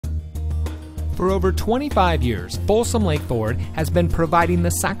For over 25 years, Folsom Lake Ford has been providing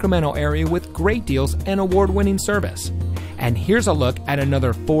the Sacramento area with great deals and award-winning service. And here's a look at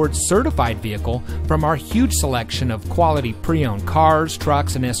another Ford certified vehicle from our huge selection of quality pre-owned cars,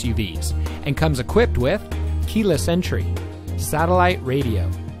 trucks, and SUVs, and comes equipped with keyless entry, satellite radio,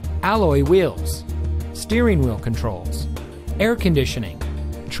 alloy wheels, steering wheel controls, air conditioning,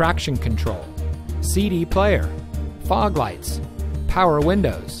 traction control, CD player, fog lights, power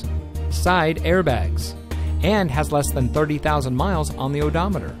windows, side airbags, and has less than 30,000 miles on the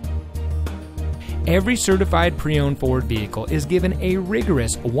odometer. Every certified pre-owned Ford vehicle is given a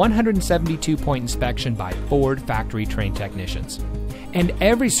rigorous 172-point inspection by Ford factory-trained technicians. And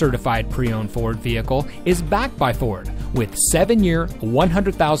every certified pre-owned Ford vehicle is backed by Ford with 7-year,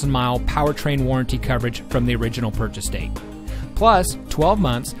 100,000-mile powertrain warranty coverage from the original purchase date. Plus 12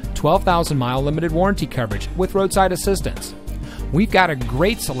 months, 12,000-mile limited warranty coverage with roadside assistance. We've got a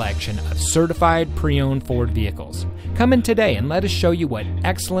great selection of certified pre-owned Ford vehicles. Come in today and let us show you what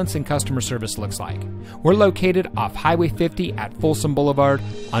excellence in customer service looks like. We're located off Highway 50 at Folsom Boulevard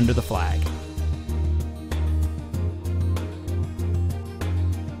under the flag.